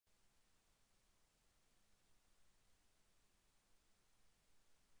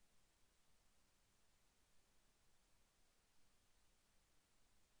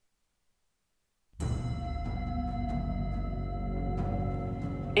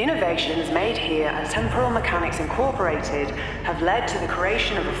Innovations made here at Temporal Mechanics Incorporated have led to the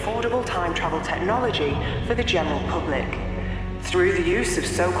creation of affordable time travel technology for the general public. Through the use of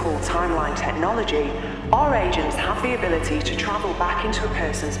so-called timeline technology, our agents have the ability to travel back into a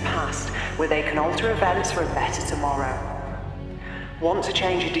person's past where they can alter events for a better tomorrow. Want to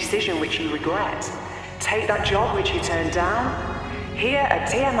change a decision which you regret? Take that job which you turned down? Here at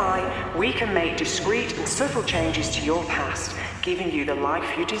TMI, we can make discreet and subtle changes to your past, giving you the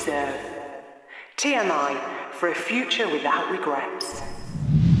life you deserve. TMI, for a future without regrets.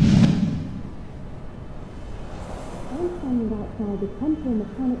 I'm standing outside the Temporal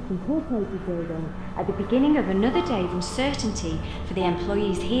Mechanics Incorporated building at the beginning of another day of uncertainty for the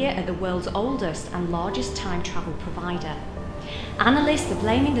employees here at the world's oldest and largest time travel provider. Analysts are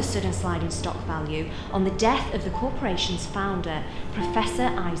blaming the sudden slide in stock value on the death of the corporation's founder, Professor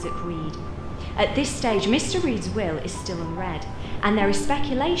Isaac Reed. At this stage, Mr. Reed's will is still unread, and there is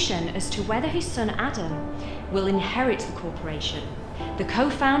speculation as to whether his son Adam will inherit the corporation. The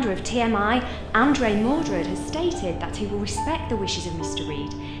co-founder of TMI, Andre Mordred, has stated that he will respect the wishes of Mr.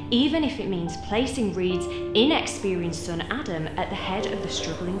 Reed, even if it means placing Reed's inexperienced son Adam at the head of the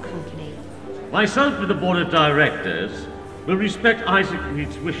struggling company. Myself and the board of directors will respect Isaac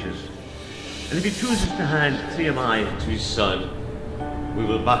Reed's wishes, and if he chooses to hand TMI to his son, we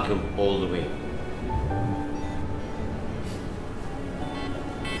will back him all the way.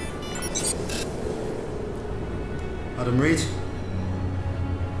 Adam Reed?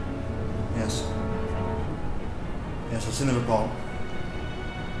 Yes. Yes, I've seen the report.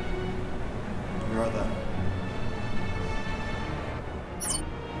 I'll be right there.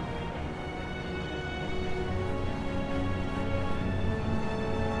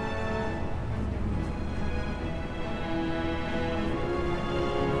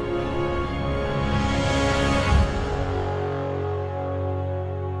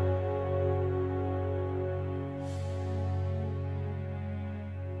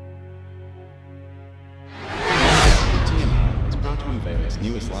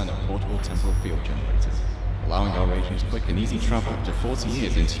 Newest line of portable temporal field generators, allowing our agents quick and easy travel up to 40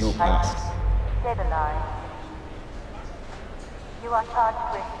 years into your past. Stay the line. You are charged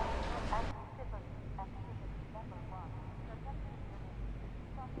with number 1.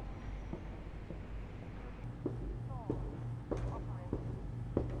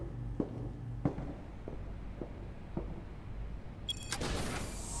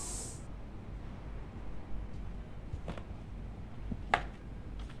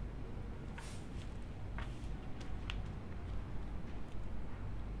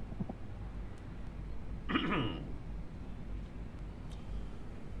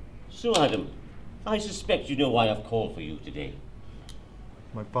 So, Adam, I suspect you know why I've called for you today.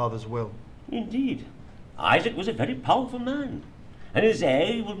 My father's will. Indeed. Isaac was a very powerful man, and his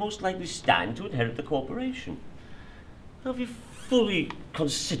heir will most likely stand to inherit the corporation. Have you fully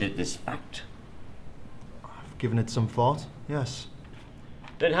considered this fact? I've given it some thought, yes.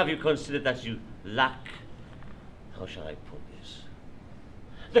 Then have you considered that you lack, how shall I put this,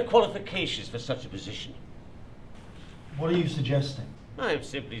 the qualifications for such a position? What are you suggesting? I am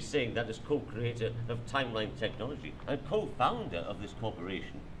simply saying that as co-creator of timeline technology and co-founder of this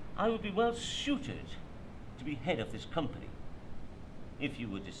corporation, I would be well suited to be head of this company. If you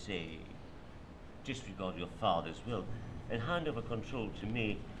were to say, disregard your father's will and hand over control to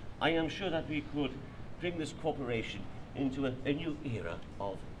me, I am sure that we could bring this corporation into a new era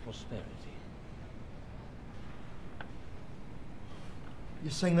of prosperity.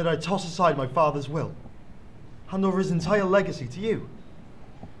 You're saying that I toss aside my father's will? Hand over his entire legacy to you?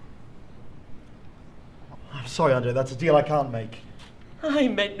 I'm sorry, Andre, that's a deal I can't make. I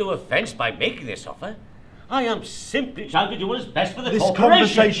meant no offence by making this offer. I am simply trying to do what is best for the corporation.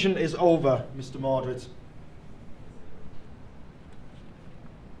 This conversation is over, Mr. Mordred.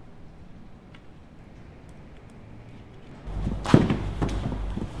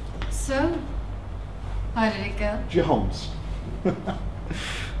 So, how did it go? Jones.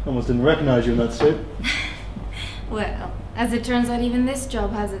 Almost didn't recognise you in that suit. Well, as it turns out, even this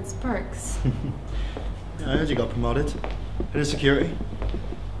job has its perks. I heard you got promoted. Head of security.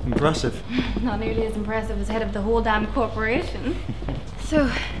 Impressive. Not nearly as impressive as head of the whole damn corporation. So,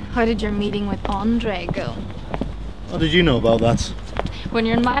 how did your meeting with Andre go? How did you know about that? When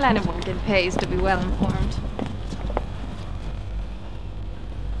you're in my line of work, it pays to be well informed.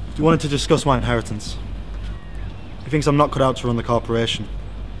 He wanted to discuss my inheritance. He thinks I'm not cut out to run the corporation.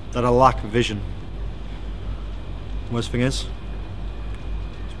 That I lack vision. Worst thing is,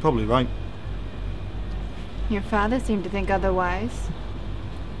 he's probably right. Your father seemed to think otherwise.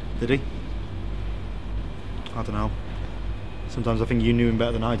 Did he? I don't know. Sometimes I think you knew him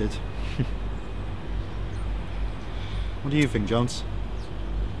better than I did. What do you think, Jones?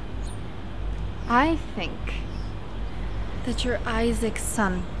 I think that you're Isaac's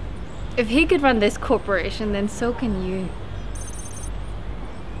son. If he could run this corporation, then so can you.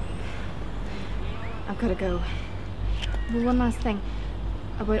 I've got to go. But one last thing.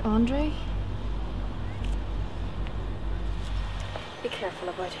 About Andre? Be careful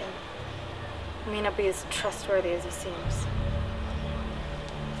about him. He may not be as trustworthy as he seems.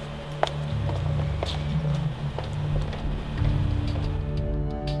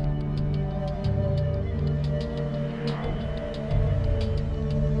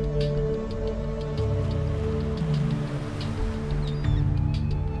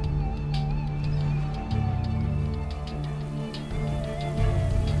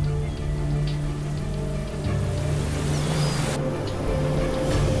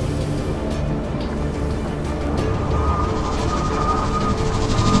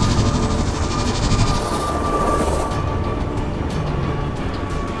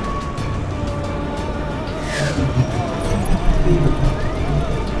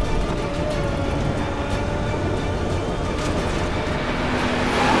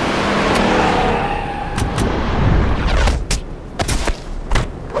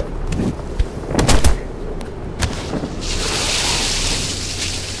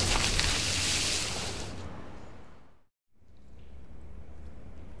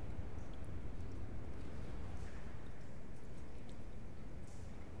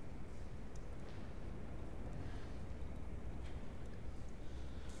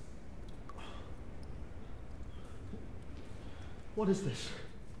 What is this?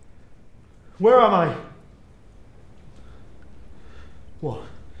 Where am I? What?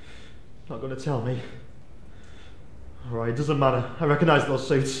 Not going to tell me? Alright, it doesn't matter. I recognise those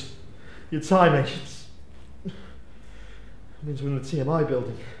suits. Your time agents. It means we're in the TMI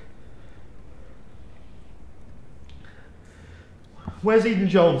building. Where's Eden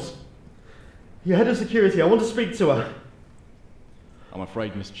Jones? Your head of security. I want to speak to her. I'm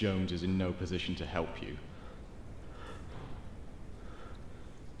afraid Miss Jones is in no position to help you.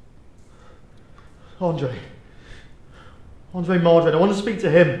 Andre Mordred, I want to speak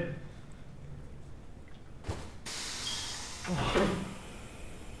to him. Oh,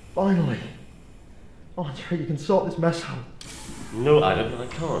 finally. Andre, you can sort this mess out. No, Adam, I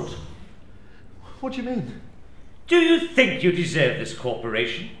can't. What do you mean? Do you think you deserve this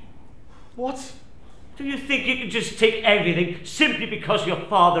corporation? What? Do you think you can just take everything simply because your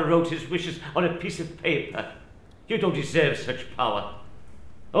father wrote his wishes on a piece of paper? You don't deserve such power.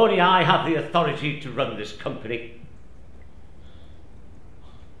 Only I have the authority to run this company.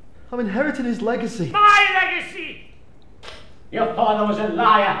 I'm inheriting his legacy. My legacy! Your father was a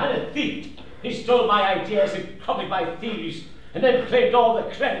liar and a thief. He stole my ideas and copied my theories, and then claimed all the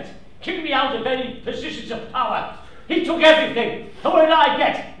credit, kicked me out of any positions of power. He took everything, and what did I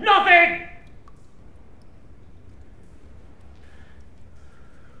get? Nothing!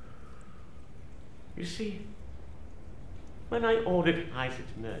 You see, when I ordered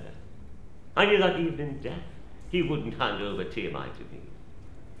Isaac's murder, I knew that even in death, he wouldn't hand over TMI to me.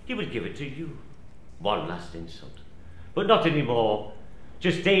 He would give it to you. One last insult. But not anymore.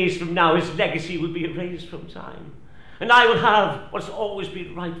 Just days from now, his legacy will be erased from time. And I will have what's always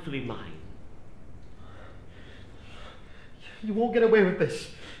been rightfully mine. You won't get away with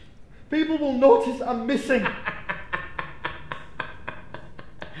this. People will notice I'm missing.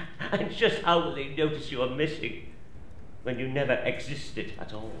 And just how will they notice you are missing when you never existed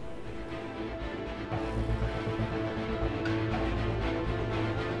at all?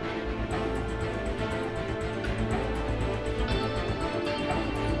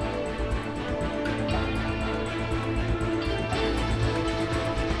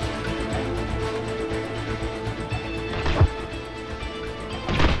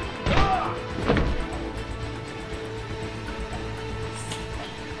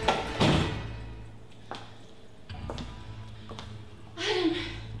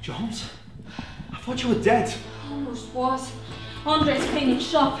 Jones? I thought you were dead. Almost was. Andre's cleaning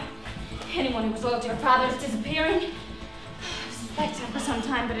shop. Anyone who was loyal to your father is disappearing. I suspected for some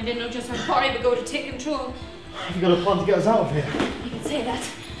time, but I didn't know just how far he would go to take control. Have you got a plan to get us out of here? You can say that.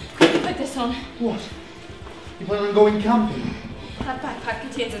 Quick, put this on. What? You plan on going camping? That backpack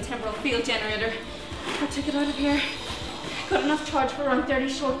contains a temporal field generator. I took it out of here. Got enough charge for around 30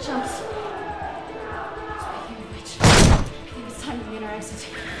 short jumps. Speaking of which, I think it's time to begin our exit.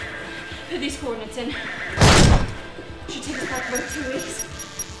 Put these coordinates in. Should take us back about 2 weeks.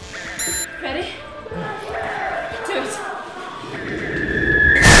 Ready? Do it.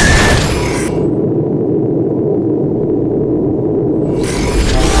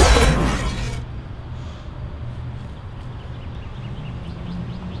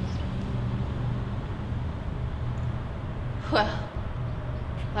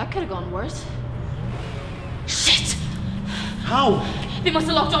 doors. Shit! How? They must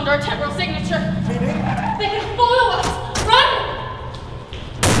have locked under our temporal signature. They can follow us! Run!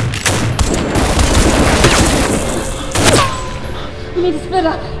 We need to split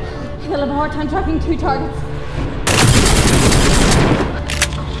up. They'll have a hard time tracking 2 targets.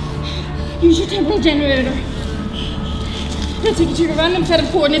 Use your temporal generator. It'll take you to a random set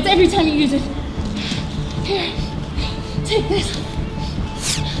of coordinates every time you use it. Here, take this.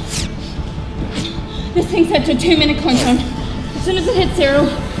 This thing's set to a 2-minute countdown. As soon as it hits 0,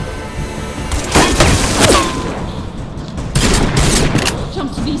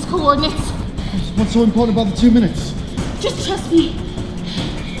 jump to these coordinates. What's so important about the 2 minutes? Just trust me.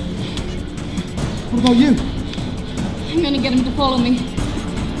 What about you? I'm gonna get him to follow me.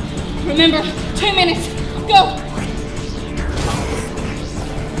 Remember, 2 minutes. Go!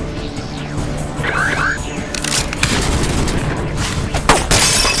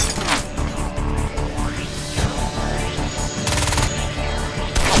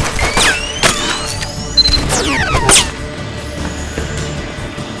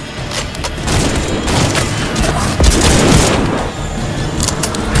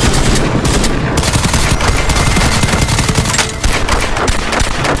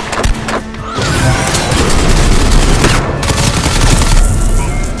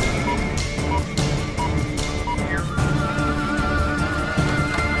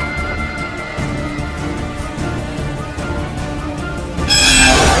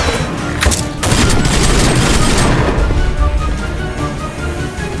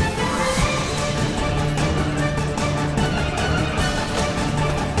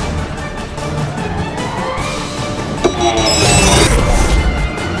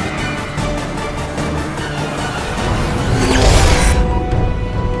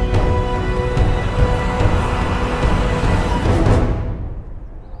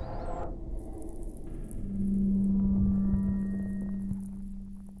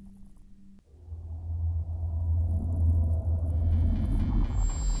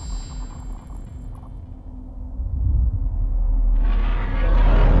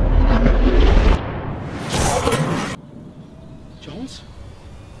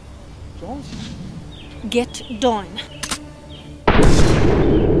 Get done. Bet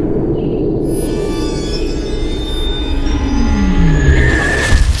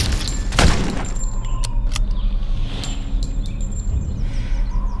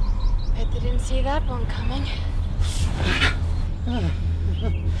they didn't see that one coming.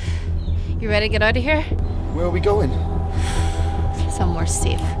 You ready to get out of here? Where are we going? Somewhere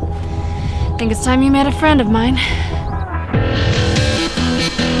safe. Think it's time you met a friend of mine.